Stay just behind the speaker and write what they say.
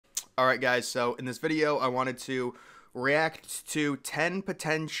Alright guys, so in this video I wanted to react to 10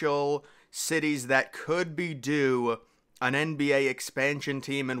 potential cities that could be due an NBA expansion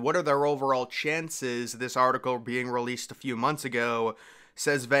team and what are their overall chances. This article being released a few months ago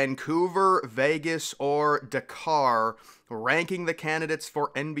says Vancouver, Vegas, or Dakar ranking the candidates for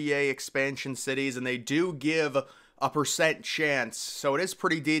NBA expansion cities, and they do give a percent chance. So it is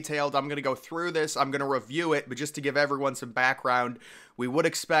pretty detailed. I'm going to go through this. I'm going to review it, but just to give everyone some background, we would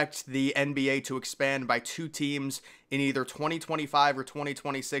expect the NBA to expand by 2 teams in either 2025 or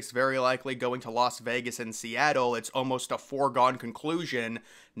 2026, very likely going to Las Vegas and Seattle. It's almost a foregone conclusion.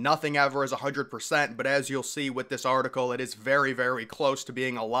 Nothing ever is 100%, but as you'll see with this article, it is very, very close to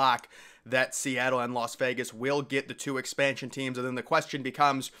being a lock that Seattle and Las Vegas will get the 2 expansion teams. And then the question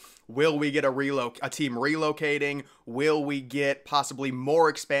becomes, will we get a team relocating? Will we get possibly more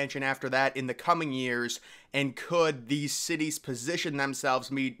expansion after that in the coming years? And could these cities position themselves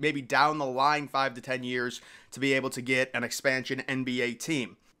maybe down the line 5 to 10 years to be able to get an expansion NBA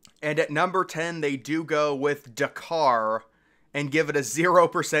team? And at number 10, they do go with Dakar and give it a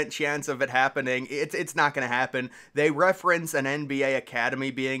 0% chance of it happening. It's not going to happen. They reference an NBA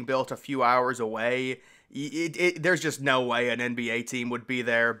academy being built a few hours away. There's just no way an NBA team would be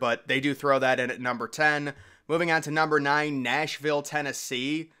there, but they do throw that in at number 10. Moving on to number 9, Nashville,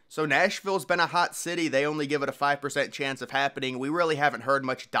 Tennessee. So Nashville's been a hot city. They only give it a 5% chance of happening. We really haven't heard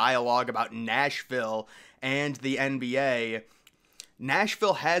much dialogue about Nashville and the NBA.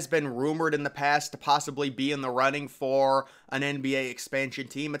 Nashville has been rumored in the past to possibly be in the running for an NBA expansion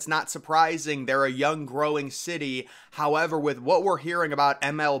team. It's not surprising. They're a young, growing city. However, with what we're hearing about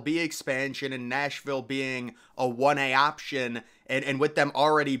MLB expansion and Nashville being a 1A option, and with them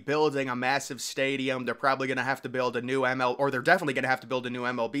already building a massive stadium, they're probably going to have to build a new they're definitely going to have to build a new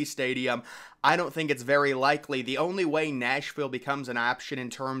MLB stadium. I don't think it's very likely. The only way Nashville becomes an option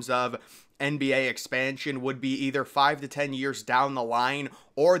in terms of NBA expansion would be either 5 to 10 years down the line,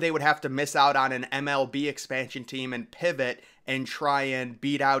 or they would have to miss out on an MLB expansion team and pivot and try and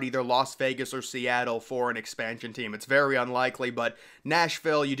beat out either Las Vegas or Seattle for an expansion team. It's very unlikely, but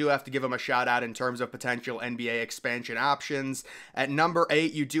Nashville, you do have to give them a shout out in terms of potential NBA expansion options. At number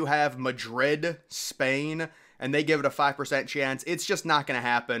 8, you do have Madrid, Spain, and they give it a 5% chance. It's just not going to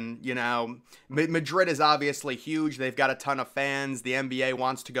happen, you know. Madrid is obviously huge. They've got a ton of fans. The NBA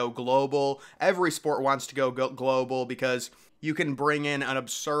wants to go global. Every sport wants to go global because you can bring in an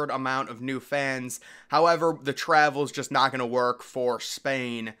absurd amount of new fans. However, the travel's just not going to work for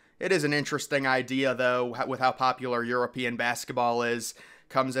Spain. It is an interesting idea, though, with how popular European basketball is.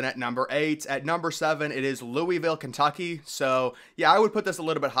 Comes in at number 8. At number 7, it is Louisville, Kentucky. So, yeah, I would put this a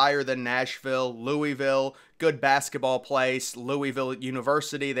little bit higher than Nashville. Louisville, good basketball place. Louisville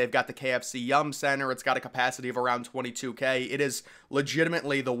University, they've got the KFC Yum Center. It's got a capacity of around 22K. It is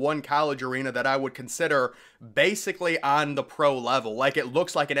legitimately the one college arena that I would consider basically on the pro level. Like, it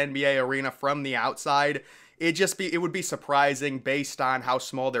looks like an NBA arena from the outside. It would be surprising based on how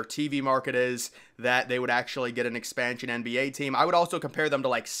small their TV market is that they would actually get an expansion NBA team. I would also compare them to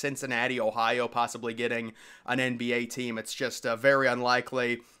like Cincinnati, Ohio, possibly getting an NBA team. It's just very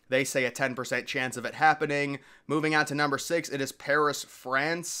unlikely. They say a 10% chance of it happening. Moving on to number 6, it is Paris,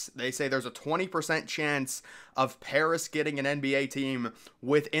 France. They say there's a 20% chance of Paris getting an NBA team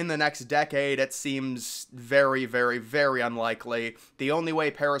within the next decade. It seems very, very, very unlikely. The only way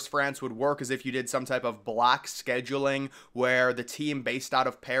Paris, France would work is if you did some type of block scheduling where the team based out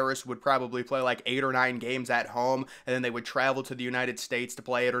of Paris would probably play like 8 or 9 games at home, and then they would travel to the United States to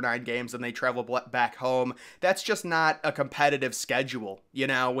play 8 or 9 games, and they travel back home. That's just not a competitive schedule, you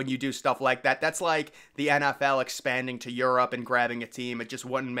know, when you do stuff like that. That's like the NFL expanding to Europe and grabbing a team. It just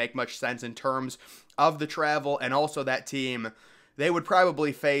wouldn't make much sense in terms of the travel, and also that team, they would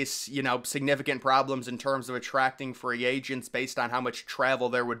probably face, you know, significant problems in terms of attracting free agents based on how much travel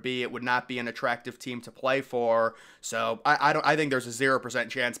there would be. It would not be an attractive team to play for. So I think there's a 0%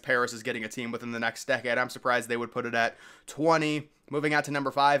 chance Paris is getting a team within the next decade. I'm surprised they would put it at 20. Moving on to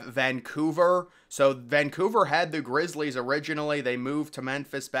number 5, Vancouver. So Vancouver had the Grizzlies originally. They moved to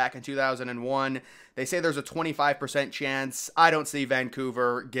Memphis back in 2001. They say there's a 25% chance. I don't see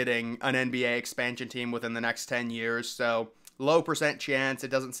Vancouver getting an NBA expansion team within the next 10 years. So low percent chance.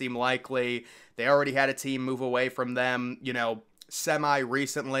 It doesn't seem likely. They already had a team move away from them, you know,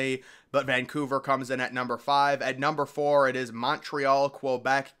 semi-recently, but Vancouver comes in at number 5. At number 4, it is Montreal,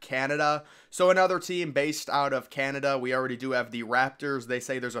 Quebec, Canada. So another team based out of Canada. We already do have the Raptors. They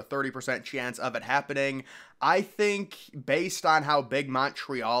say there's a 30% chance of it happening. I think based on how big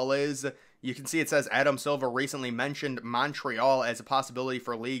Montreal is, You can see it says Adam Silver recently mentioned Montreal as a possibility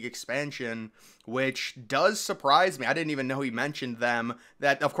for league expansion, which does surprise me. I didn't even know he mentioned them.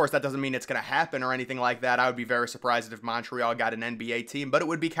 That, of course, that doesn't mean it's going to happen or anything like that. I would be very surprised if Montreal got an NBA team, but it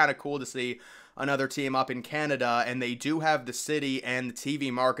would be kind of cool to see another team up in Canada, and they do have the city and the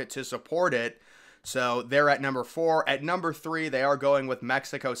TV market to support it. So they're at number 4. At number 3, they are going with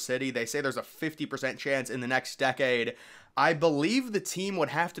Mexico City. They say there's a 50% chance in the next decade. I believe the team would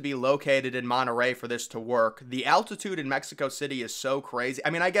have to be located in Monterrey for this to work. The altitude in Mexico City is so crazy. I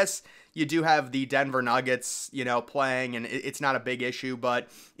mean, I guess you do have the Denver Nuggets, playing, and it's not a big issue, but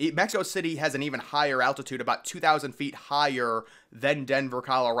Mexico City has an even higher altitude, about 2,000 feet higher than Denver,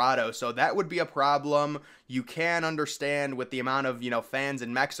 Colorado. So that would be a problem. You can understand with the amount of, fans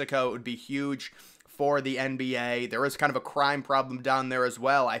in Mexico, it would be huge for the NBA. There is kind of a crime problem down there as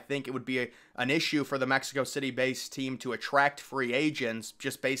well. I think it would be an issue for the Mexico City-based team to attract free agents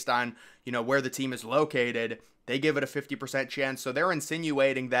just based on, where the team is located. They give it a 50% chance. So they're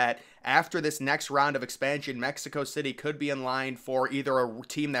insinuating that after this next round of expansion, Mexico City could be in line for either a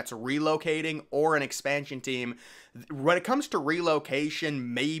team that's relocating or an expansion team. When it comes to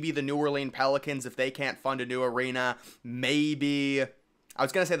relocation, maybe the New Orleans Pelicans, if they can't fund a new arena, maybe I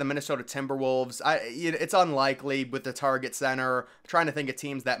was going to say the Minnesota Timberwolves. It's unlikely with the Target Center. I'm trying to think of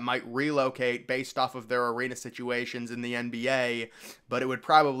teams that might relocate based off of their arena situations in the NBA, but it would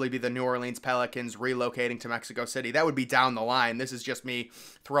probably be the New Orleans Pelicans relocating to Mexico City. That would be down the line. This is just me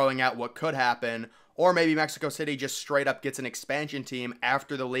throwing out what could happen. Or maybe Mexico City just straight up gets an expansion team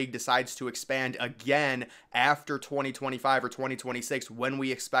after the league decides to expand again after 2025 or 2026, when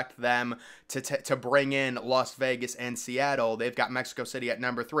we expect them to bring in Las Vegas and Seattle. They've got Mexico City at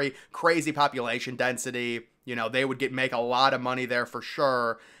number 3. Crazy population density. They would make a lot of money there for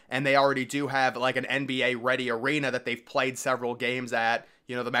sure. And they already do have like an NBA ready arena that they've played several games at.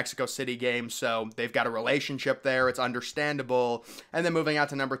 The Mexico City game, so they've got a relationship there. It's understandable. And then moving out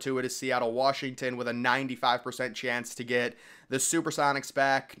to number 2, it is Seattle, Washington, with a 95% chance to get the Supersonics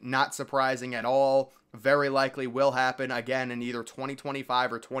back. Not surprising at all. Very likely will happen again in either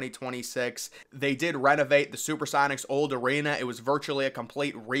 2025 or 2026. They did renovate the Supersonics' old arena. It was virtually a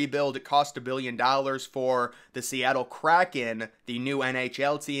complete rebuild. It cost $1 billion for the Seattle Kraken, the new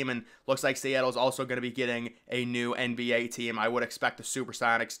NHL team, and looks like Seattle's also going to be getting a new NBA team. I would expect the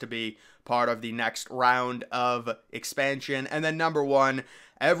Supersonics to be part of the next round of expansion. And then number 1,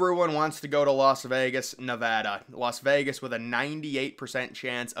 everyone wants to go to Las Vegas, Nevada. Las Vegas with a 98%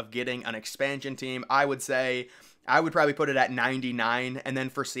 chance of getting an expansion team. I would say I would probably put it at 99, and then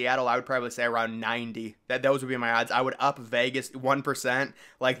for Seattle, I would probably say around 90. Those would be my odds. I would up Vegas 1%.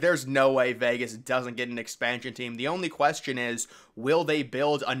 Like, there's no way Vegas doesn't get an expansion team. The only question is, will they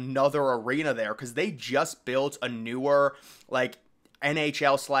build another arena there? Because they just built a newer,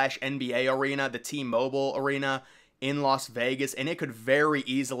 NHL/NBA arena, the T-Mobile Arena in Las Vegas, and it could very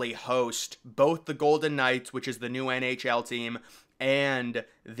easily host both the Golden Knights, which is the new NHL team, and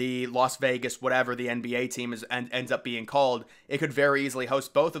the Las Vegas, whatever the NBA team ends up being called. It could very easily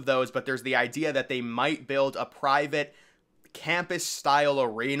host both of those, but there's the idea that they might build a private campus-style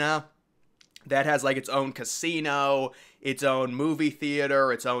arena that has its own casino, its own movie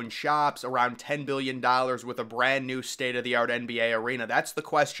theater, its own shops, around $10 billion with a brand new state-of-the-art NBA arena. That's the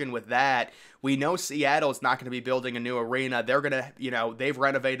question with that. We know Seattle's not going to be building a new arena. They're going to, they've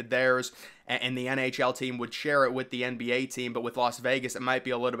renovated theirs, and the NHL team would share it with the NBA team, but with Las Vegas, it might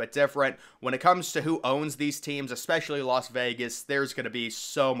be a little bit different. When it comes to who owns these teams, especially Las Vegas, there's going to be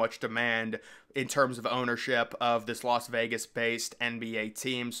so much demand in terms of ownership of this Las Vegas-based NBA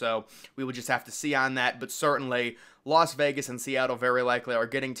team, so we would just have to see on that, but certainly Las Vegas and Seattle very likely are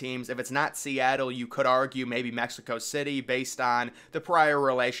getting teams. If it's not Seattle, you could argue maybe Mexico City based on the prior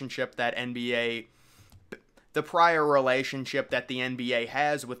relationship that the NBA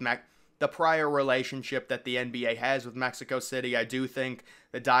has with Mexico City. I do think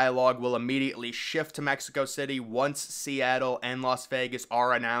the dialogue will immediately shift to Mexico City once Seattle and Las Vegas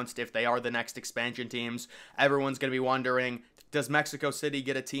are announced. If they are the next expansion teams, everyone's going to be wondering, does Mexico City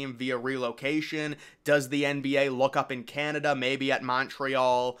get a team via relocation? Does the NBA look up in Canada, maybe at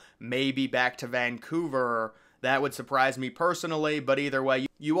Montreal, maybe back to Vancouver? That would surprise me personally, but either way,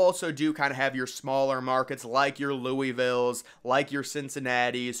 you also do kind of have your smaller markets like your Louisvilles, like your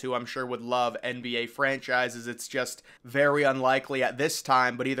Cincinnati's, who I'm sure would love NBA franchises. It's just very unlikely at this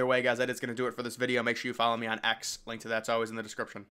time, but either way, guys, that is going to do it for this video. Make sure you follow me on X. Link to that's always in the description.